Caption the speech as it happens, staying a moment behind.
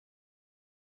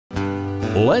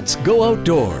Let's go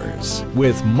outdoors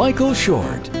with Michael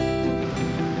Short.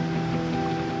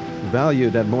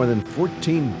 Valued at more than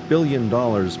 $14 billion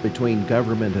between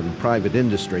government and private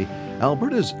industry,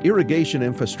 Alberta's irrigation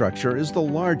infrastructure is the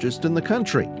largest in the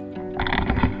country.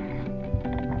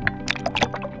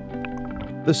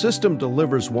 The system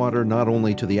delivers water not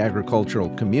only to the agricultural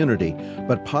community,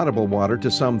 but potable water to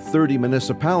some 30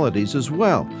 municipalities as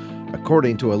well.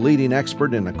 According to a leading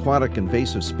expert in aquatic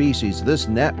invasive species, this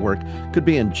network could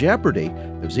be in jeopardy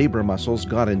if zebra mussels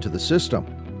got into the system.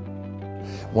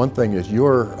 One thing that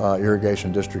your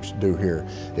irrigation districts do here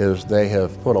is they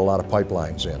have put a lot of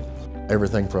pipelines in.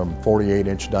 Everything from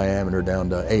 48-inch diameter down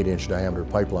to 8-inch diameter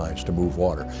pipelines to move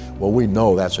water. Well, we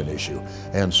know that's an issue,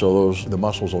 and so the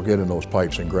mussels will get in those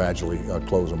pipes and gradually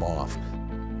close them off.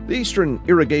 The Eastern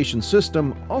irrigation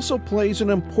system also plays an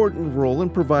important role in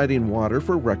providing water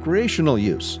for recreational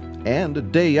use, and a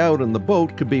day out on the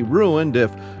boat could be ruined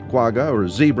if quagga or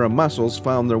zebra mussels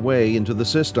found their way into the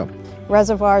system.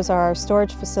 Reservoirs are our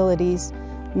storage facilities.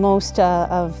 Most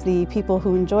of the people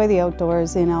who enjoy the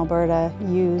outdoors in Alberta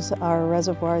use our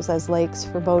reservoirs as lakes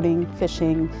for boating,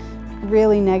 fishing,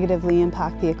 really negatively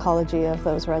impact the ecology of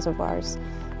those reservoirs,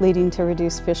 leading to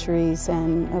reduced fisheries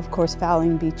and, of course,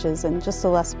 fouling beaches and just a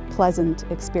less pleasant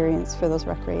experience for those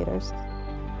recreators.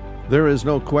 There is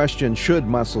no question, should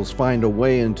mussels find a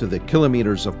way into the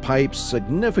kilometers of pipes,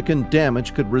 significant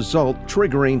damage could result,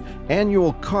 triggering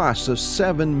annual costs of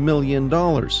 $7 million.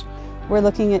 We're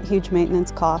looking at huge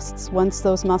maintenance costs. Once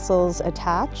those mussels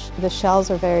attach, the shells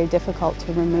are very difficult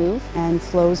to remove and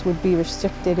flows would be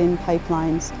restricted in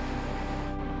pipelines.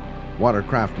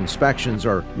 Watercraft inspections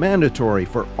are mandatory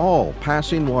for all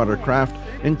passing watercraft,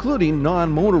 including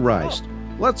non-motorized.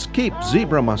 Let's keep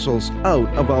zebra mussels out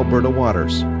of Alberta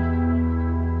waters.